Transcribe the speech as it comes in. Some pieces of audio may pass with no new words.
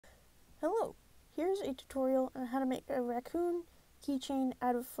Hello, here's a tutorial on how to make a raccoon keychain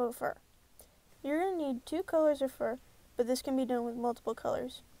out of faux fur. You're going to need 2 colors of fur, but this can be done with multiple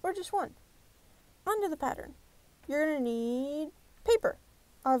colors, or just one. Onto the pattern. You're going to need paper.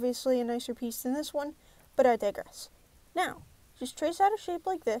 Obviously a nicer piece than this one, but I digress. Now, just trace out a shape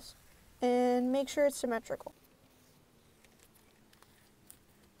like this, and make sure it's symmetrical.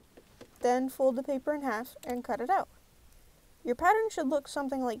 Then fold the paper in half and cut it out. Your pattern should look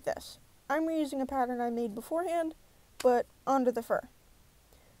something like this. I'm reusing a pattern I made beforehand, but onto the fur.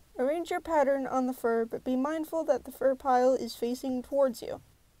 Arrange your pattern on the fur, but be mindful that the fur pile is facing towards you.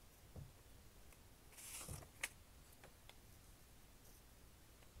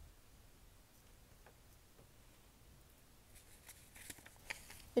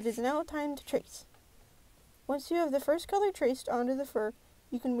 It is now time to trace. Once you have the first color traced onto the fur,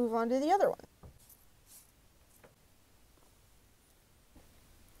 you can move on to the other one.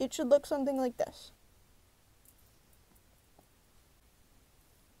 It should look something like this.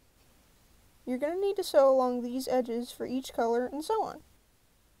 You're going to need to sew along these edges for each color and so on.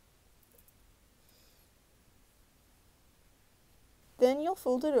 Then you'll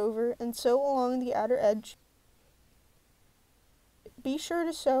fold it over and sew along the outer edge. Be sure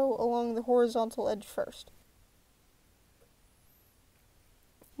to sew along the horizontal edge first.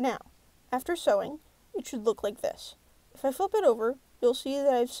 Now, after sewing, it should look like this. If I flip it over, you'll see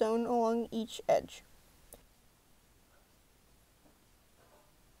that I've sewn along each edge.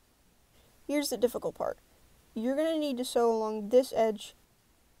 Here's the difficult part. You're going to need to sew along this edge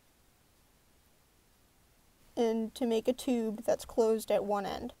and to make a tube that's closed at one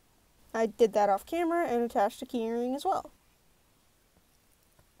end. I did that off camera and attached a keyring as well.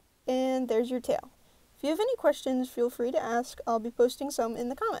 And there's your tail. If you have any questions, feel free to ask. I'll be posting some in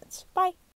the comments. Bye!